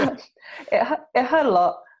 Yeah. It hurt a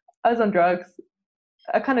lot. I was on drugs.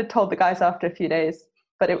 I kind of told the guys after a few days,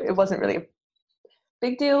 but it wasn't really a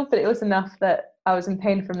big deal, but it was enough that I was in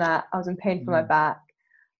pain from that. I was in pain from my back.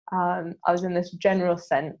 I was in this general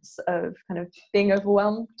sense of kind of being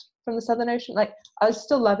overwhelmed from the Southern Ocean. Like, I was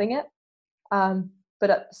still loving it. But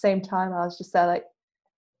at the same time, I was just there like,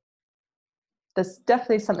 there's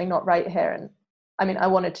definitely something not right here. And I mean, I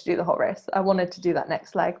wanted to do the whole race. I wanted to do that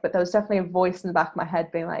next leg, but there was definitely a voice in the back of my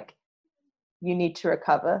head being like, you need to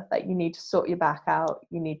recover, like you need to sort your back out,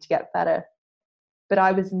 you need to get better. But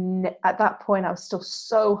I was, at that point, I was still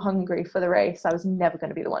so hungry for the race. I was never going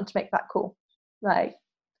to be the one to make that call. Like,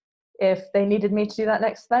 if they needed me to do that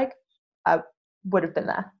next leg, I would have been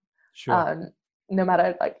there. Sure. No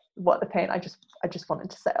matter like what the pain, I just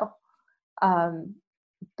wanted to sail.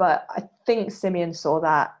 But I think Simeon saw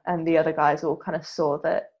that, and the other guys all kind of saw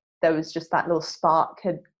that there was just that little spark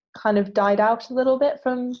had kind of died out a little bit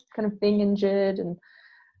from kind of being injured.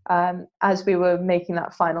 And as we were making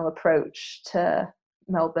that final approach to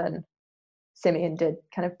Melbourne, Simeon did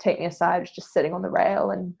kind of take me aside, was just sitting on the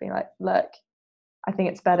rail and being like, look, I think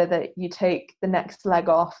it's better that you take the next leg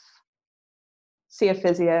off, see a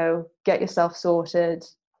physio, get yourself sorted,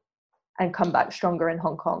 and come back stronger in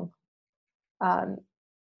Hong Kong.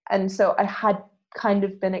 And so I had kind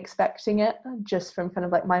of been expecting it just from kind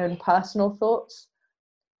of like my own personal thoughts,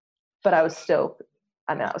 but I was still,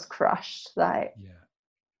 I was crushed. Like,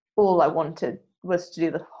 all I wanted was to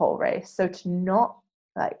do the whole race. So to not,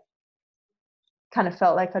 like, kind of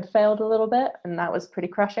felt like I'd failed a little bit, and that was pretty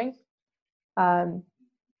crushing. So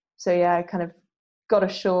yeah, I kind of got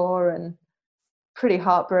ashore and pretty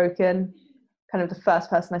heartbroken. Kind of the first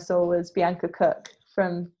person I saw was Bianca Cook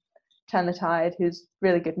from Turn the Tide, who's a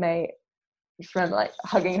really good mate. I just remember like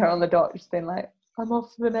hugging her on the dock, just being like, I'm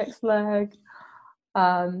off for the next leg.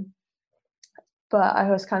 But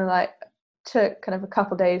I was kind of like, took kind of a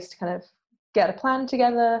couple of days to kind of get a plan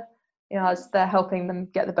together. I was there helping them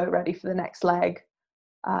get the boat ready for the next leg.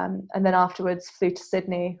 And then afterwards flew to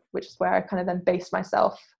Sydney, which is where I kind of then based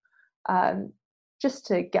myself, just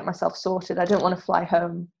to get myself sorted. I didn't want to fly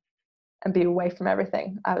home and be away from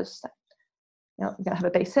everything. I was just like, I'm going to have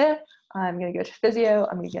a base here. I'm going to go to physio.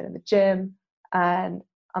 I'm going to get in the gym, and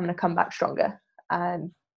I'm going to come back stronger.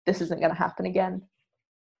 And this isn't going to happen again.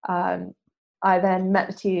 I then met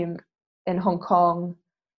the team in Hong Kong,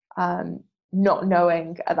 not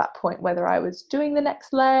knowing at that point whether I was doing the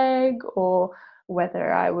next leg or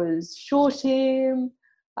whether I was shore team.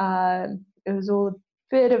 It was all a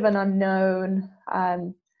bit of an unknown.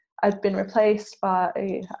 I'd been replaced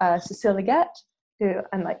by Cecile Leggett,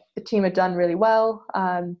 and like the team had done really well.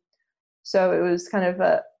 So it was kind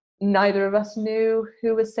of neither of us knew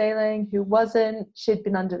who was sailing, who wasn't. She'd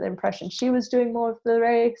been under the impression she was doing more of the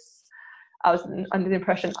race. I was under the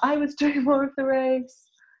impression I was doing more of the race.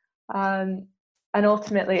 And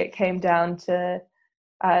ultimately it came down to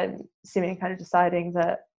Simeon kind of deciding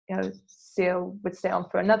that, Seal would stay on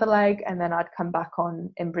for another leg, and then I'd come back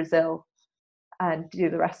on in Brazil and do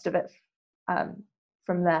the rest of it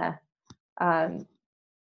from there,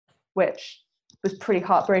 which was pretty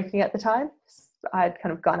heartbreaking at the time. I'd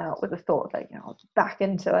kind of gone out with a thought like, I'll back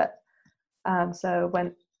into it. So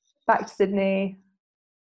went back to Sydney,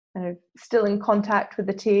 still in contact with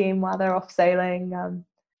the team while they're off sailing,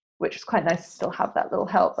 which was quite nice to still have that little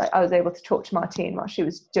help. Like, I was able to talk to Martine while she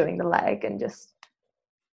was doing the leg and just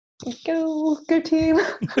go team.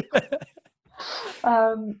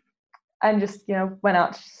 and just, went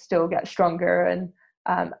out to still get stronger. And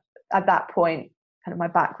at that point, kind of my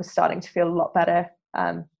back was starting to feel a lot better.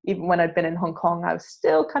 Even when I'd been in Hong Kong, I was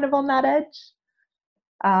still kind of on that edge.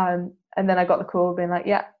 And then I got the call being like,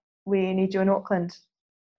 yeah, we need you in Auckland.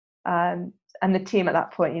 And the team at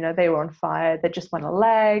that point, they were on fire. They just won a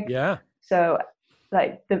leg. Yeah. So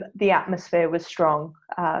like the atmosphere was strong,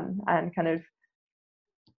 and kind of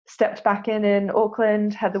stepped back in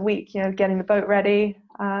Auckland, had the week, getting the boat ready.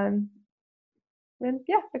 And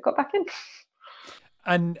yeah, I got back in.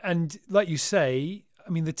 And like you say, I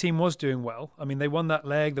mean, the team was doing well. I mean, they won that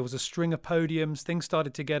leg. There was a string of podiums. Things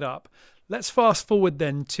started to get up. Let's fast forward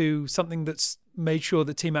then to something that's made sure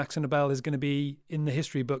that Team AkzoNobel is going to be in the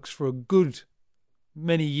history books for a good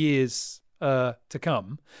many years to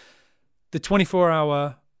come. The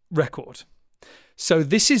 24-hour record. So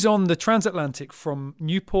this is on the transatlantic from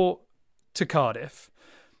Newport to Cardiff.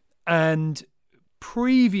 And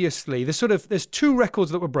previously, there's two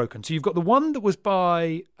records that were broken. So you've got the one that was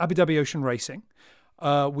by Abu Dhabi Ocean Racing,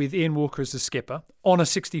 with Ian Walker as the skipper on a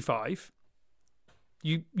 65.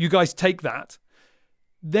 You guys take that.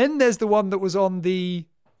 Then there's the one that was on the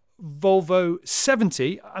Volvo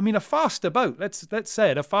 70. I mean, a faster boat. Let's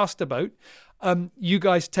say it, a faster boat. You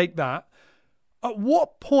guys take that. At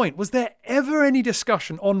what point was there ever any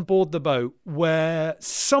discussion on board the boat where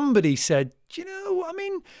somebody said, I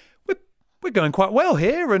mean, we're going quite well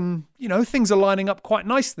here, and things are lining up quite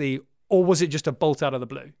nicely, or was it just a bolt out of the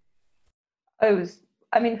blue?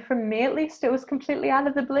 For me at least, it was completely out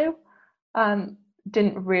of the blue.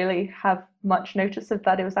 Didn't really have much notice of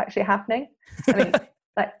that it was actually happening. I mean,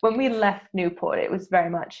 like when we left Newport, it was very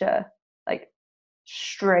much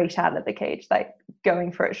straight out of the cage, like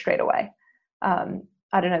going for it straight away.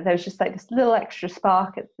 I don't know, there was just like this little extra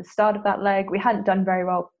spark at the start of that leg. We hadn't done very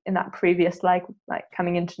well in that previous leg, like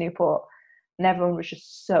coming into Newport, and everyone was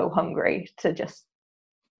just so hungry to just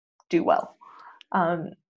do well.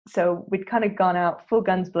 So we'd kind of gone out full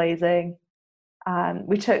guns blazing.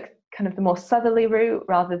 We took kind of the more southerly route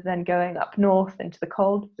rather than going up north into the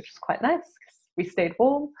cold, which was quite nice because we stayed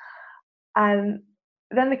warm. And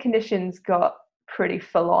then the conditions got pretty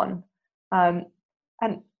full on. And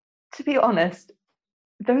to be honest,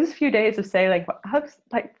 those few days of sailing were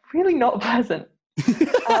really not pleasant.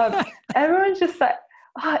 Everyone's just like,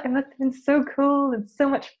 it must have been so cool and so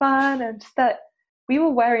much fun. And just that we were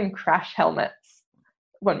wearing crash helmets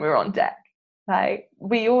when we were on deck. Like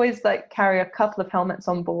we always carry a couple of helmets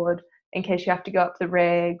on board in case you have to go up the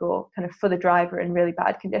rig or kind of for the driver in really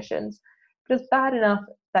bad conditions. But it's bad enough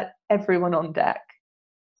that everyone on deck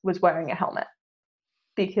was wearing a helmet,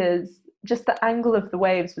 because just the angle of the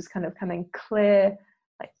waves was kind of coming clear,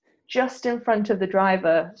 just in front of the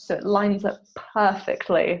driver, so it lines up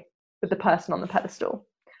perfectly with the person on the pedestal,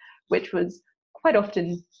 which was quite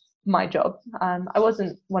often my job. I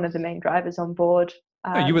wasn't one of the main drivers on board.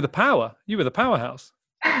 You were the power. You were the powerhouse.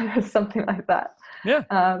 Something like that.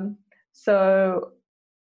 Yeah. So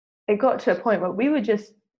it got to a point where we were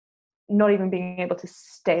just not even being able to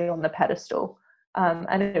stay on the pedestal.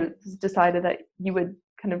 And it was decided that you would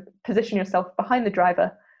kind of position yourself behind the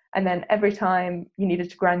driver, and then every time you needed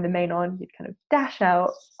to grind the main on, you'd kind of dash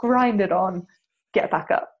out, grind it on, get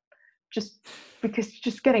back up. Just because you're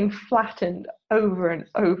just getting flattened over and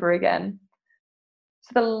over again.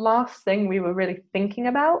 So the last thing we were really thinking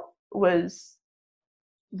about was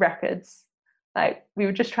records. We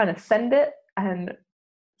were just trying to send it and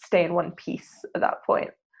stay in one piece at that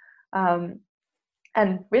point.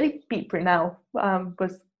 And really beat Brunel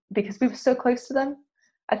was because we were so close to them.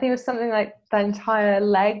 I think it was something like the entire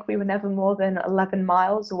leg, we were never more than 11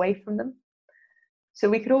 miles away from them. So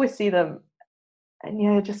we could always see them.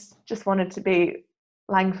 And just wanted to be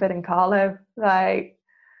Langford and Carlo. They've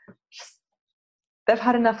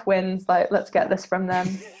had enough wins. Let's get this from them.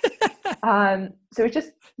 So we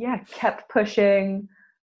just kept pushing,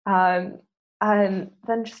 and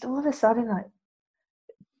then just all of a sudden, I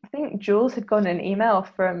think Jules had gotten an email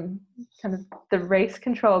from kind of the race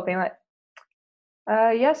control being like,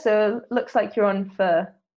 so it looks like you're on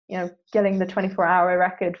for getting the 24-hour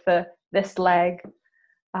record for this leg.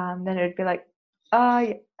 Then it would be like,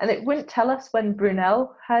 and it wouldn't tell us when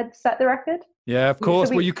Brunel had set the record. Yeah, of course.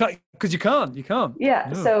 So you can't, because you can't. Yeah.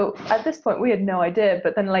 No. So at this point, we had no idea,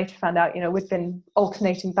 but then later found out, we'd been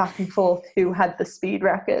alternating back and forth who had the speed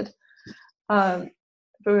record. But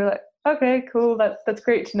we were like, okay, cool. That's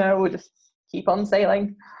great to know. We'll just keep on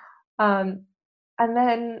sailing. And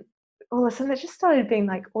then all of a sudden, it just started being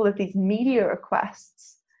all of these media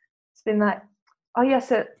requests. It's been like, oh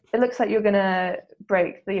yes, it looks like you're going to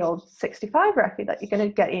break the old 65 record, that you're going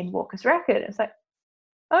to get Ian Walker's record. It's like,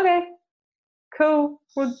 okay, cool,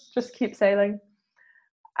 we'll just keep sailing.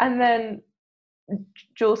 And then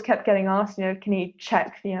Jules kept getting asked, can he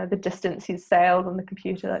check, the distance he's sailed on the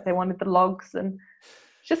computer? Like they wanted the logs, and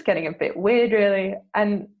just getting a bit weird, really.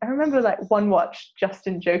 And I remember like one watch,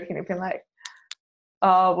 Justin jokingly being like,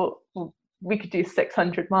 "Oh, well, we could do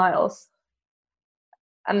 600 miles."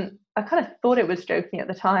 And I kind of thought it was joking at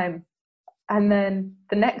the time. And then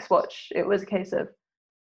the next watch, it was a case of,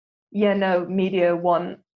 yeah, no, media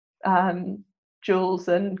want Jules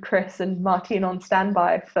and Chris and Martine on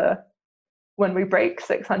standby for when we break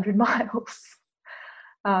 600 miles.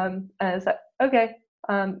 And I was like, okay,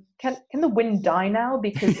 can the wind die now?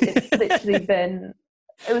 Because it's literally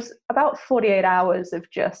it was about 48 hours of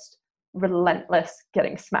just relentless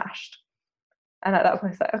getting smashed. And at that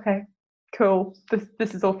point, I was like, okay, cool,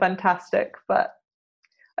 this is all fantastic, but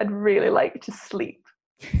I'd really like to sleep.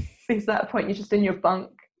 Because at that point, you're just in your bunk,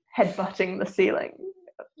 headbutting the ceiling,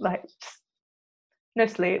 like just no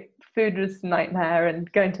sleep. Food was a nightmare, and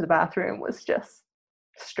going to the bathroom was just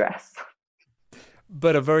stress.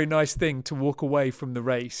 But a very nice thing to walk away from the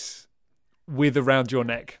race with around your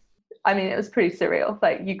neck. I mean, it was pretty surreal.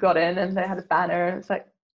 Like you got in and they had a banner, and it's like,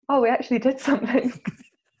 oh, we actually did something.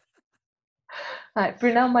 Like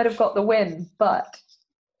Brunel might have got the win, but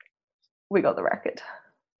we got the record.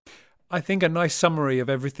 I think a nice summary of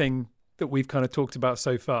everything that we've kind of talked about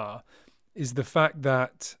so far is the fact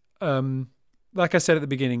that, like I said at the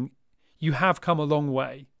beginning, you have come a long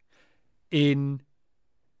way in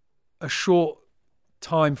a short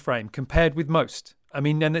time frame compared with most. I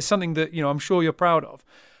mean, and it's something that, I'm sure you're proud of.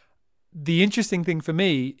 The interesting thing for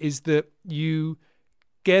me is that you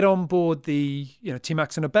get on board the, Team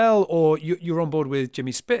AkzoNobel, or you're on board with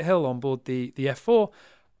Jimmy Spithill on board the F4.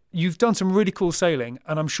 You've done some really cool sailing,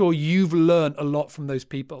 and I'm sure you've learned a lot from those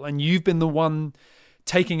people, and you've been the one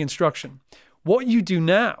taking instruction. What you do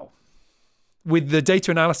now with the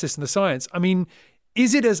data analysis and the science, I mean,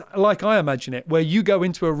 is it as like I imagine it, where you go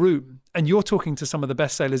into a room and you're talking to some of the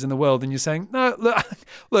best sailors in the world and you're saying, no,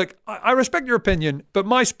 look, I respect your opinion, but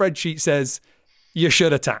my spreadsheet says you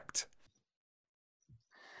should have tacked.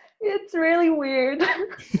 It's really weird.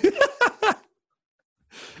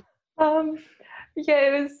 Yeah,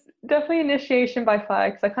 it was definitely initiation by fire,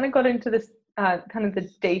 because I kind of got into this kind of the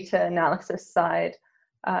data analysis side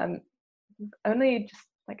only just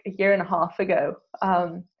like a year and a half ago.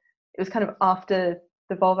 It was kind of after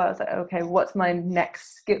the Volvo. I was like, okay, what's my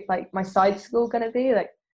next skill, like my side skill going to be?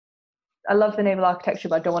 Like, I love the naval architecture,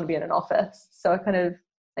 but I don't want to be in an office. So I kind of,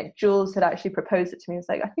 like, Jules had actually proposed it to me. It's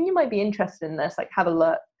like, I think you might be interested in this, like have a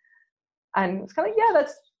look. And it's kind of, yeah, that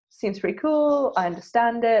seems pretty cool. I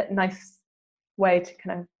understand it. Nice way to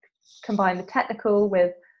kind of combine the technical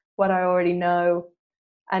with what I already know,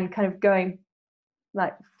 and kind of going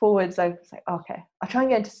like forwards. I was like, okay, I'll try and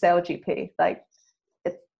get into SailGP. Like,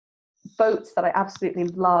 it's boats that I absolutely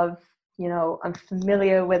love. I'm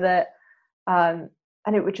familiar with it, and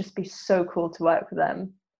it would just be so cool to work with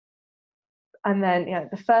them. And then,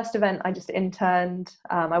 the first event I just interned.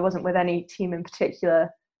 I wasn't with any team in particular,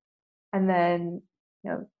 and then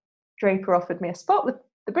Draper offered me a spot with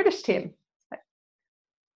the British team.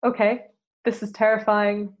 Okay, this is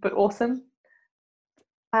terrifying but awesome.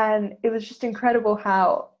 And it was just incredible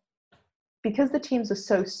how, because the teams are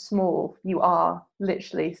so small, you are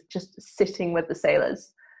literally just sitting with the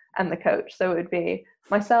sailors and the coach. So it would be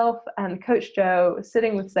myself and Coach Joe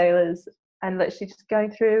sitting with sailors and literally just going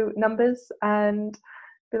through numbers and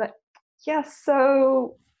be like, yeah,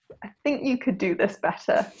 so I think you could do this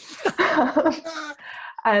better.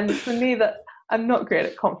 And for me, that I'm not great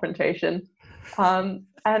at confrontation.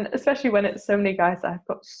 And especially when it's so many guys that I've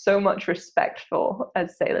got so much respect for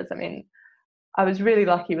as sailors. I mean, I was really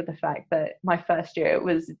lucky with the fact that my first year it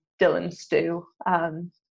was Dylan Stu,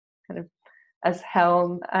 kind of as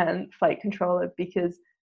helm and flight controller, because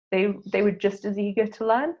they were just as eager to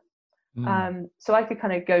learn. So I could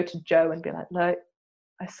kind of go to Joe and be like, look,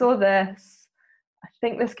 I saw this, I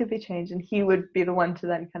think this could be changed. And he would be the one to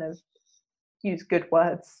then kind of use good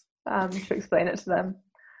words to explain it to them.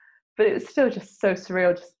 But it was still just so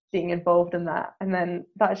surreal just being involved in that. And then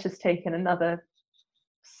that's just taken another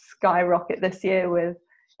skyrocket this year with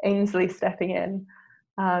Ainsley stepping in.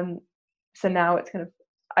 So now it's kind of,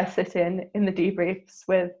 I sit in the debriefs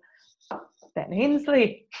with Ben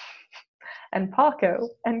Ainsley and Paco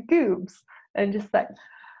and Goobs, and just like,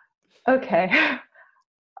 okay,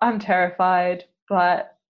 I'm terrified,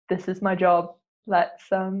 but this is my job. Let's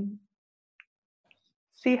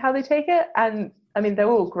see how they take it. And I mean, they're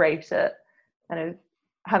all great at kind of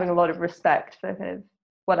having a lot of respect for kind of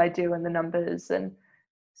what I do and the numbers, and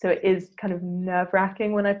So it is kind of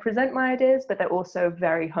nerve-wracking when I present my ideas, but they're also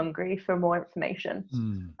very hungry for more information.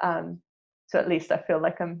 So at least I feel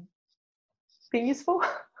like I'm being useful.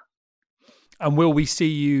 And will we see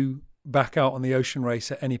you back out on the ocean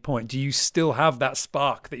race at any point? Do you still have that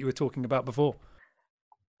spark that you were talking about before?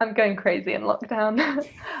 I'm going crazy in lockdown.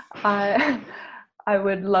 I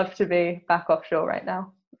would love to be back offshore right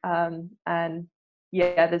now. And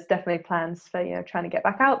yeah, there's definitely plans for, trying to get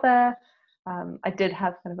back out there. I did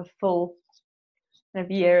have kind of a full kind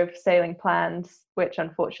of year of sailing plans, which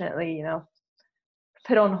unfortunately,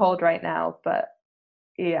 put on hold right now. But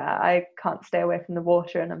yeah, I can't stay away from the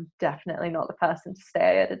water, and I'm definitely not the person to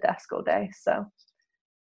stay at a desk all day. So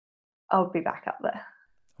I'll be back up there.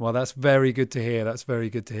 Well, that's very good to hear. That's very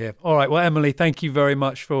good to hear. All right. Well, Emily, thank you very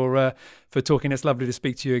much for talking. It's lovely to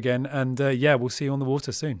speak to you again. And yeah, we'll see you on the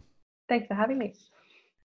water soon. Thanks for having me.